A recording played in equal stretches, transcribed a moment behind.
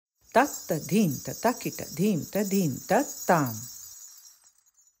tatta dhinta takita dhimta dhinta tam.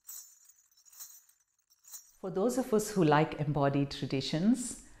 For those of us who like embodied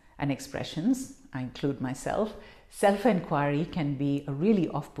traditions and expressions, I include myself, self-inquiry can be a really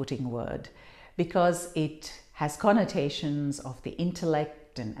off-putting word because it has connotations of the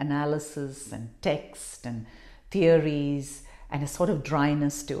intellect and analysis and text and theories and a sort of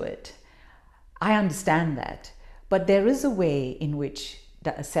dryness to it. I understand that, but there is a way in which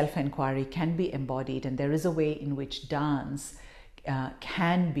self-inquiry can be embodied, and there is a way in which dance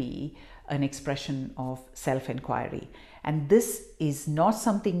can be an expression of self-inquiry. And this is not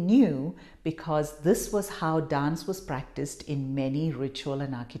something new because this was how dance was practiced in many ritual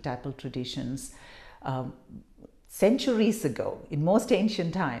and archetypal traditions centuries ago, in most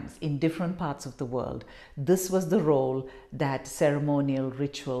ancient times, in different parts of the world. This was the role that ceremonial,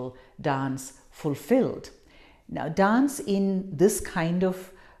 ritual dance fulfilled. Now, dance in this kind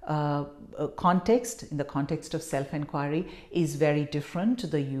of context, in the context of self-inquiry, is very different to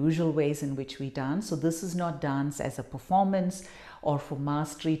the usual ways in which we dance. So this is not dance as a performance or for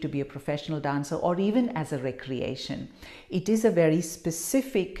mastery to be a professional dancer or even as a recreation. It is a very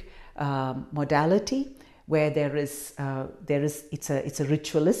specific modality where it's a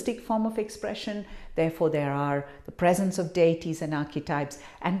ritualistic form of expression. Therefore, there are the presence of deities and archetypes,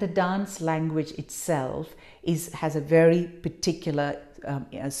 and the dance language itself has a very particular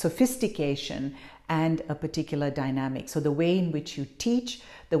sophistication and a particular dynamic. So the way in which you teach,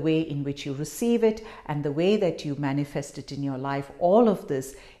 the way in which you receive it, and the way that you manifest it in your life, all of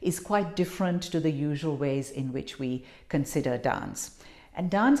this is quite different to the usual ways in which we consider dance. And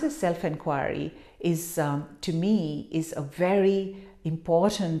dance as self-inquiry is, to me, is a very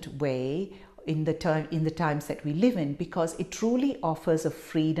important way in the times that we live in, because it truly offers a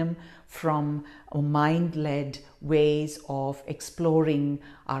freedom from mind-led ways of exploring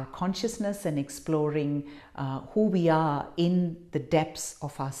our consciousness and exploring who we are in the depths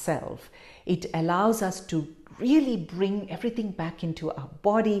of ourselves. It allows us to really bring everything back into our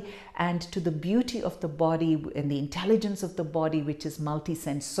body and to the beauty of the body and the intelligence of the body, which is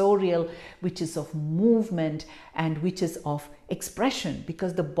multisensorial, which is of movement and which is of expression,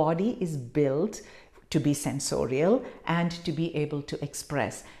 because the body is built to be sensorial and to be able to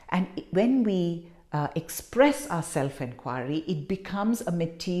express. And when we express our self-inquiry, it becomes a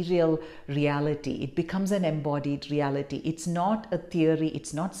material reality. It becomes an embodied reality. It's not a theory.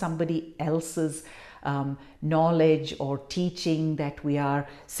 It's not somebody else's knowledge or teaching that we are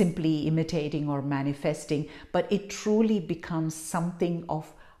simply imitating or manifesting, but it truly becomes something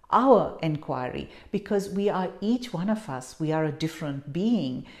of our inquiry, because we are, each one of us, we are a different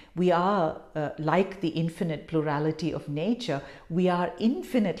being. We are like the infinite plurality of nature. We are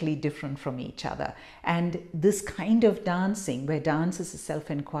infinitely different from each other. And this kind of dancing, where dance is a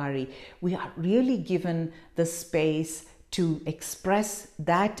self-inquiry, we are really given the space to express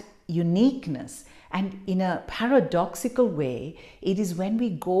that uniqueness. And in a paradoxical way, it is when we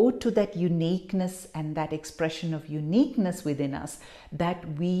go to that uniqueness and that expression of uniqueness within us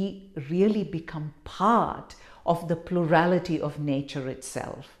that we really become part of the plurality of nature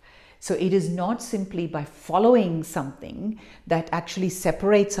itself. So it is not simply by following something that actually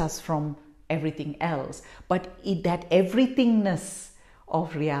separates us from everything else, but that everythingness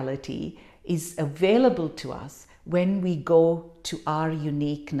of reality is available to us when we go to our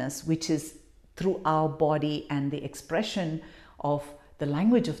uniqueness, which is through our body and the expression of the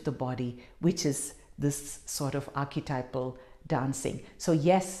language of the body, which is this sort of archetypal dancing. So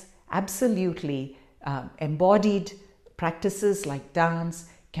yes, absolutely, embodied practices like dance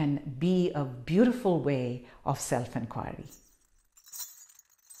can be a beautiful way of self-inquiry.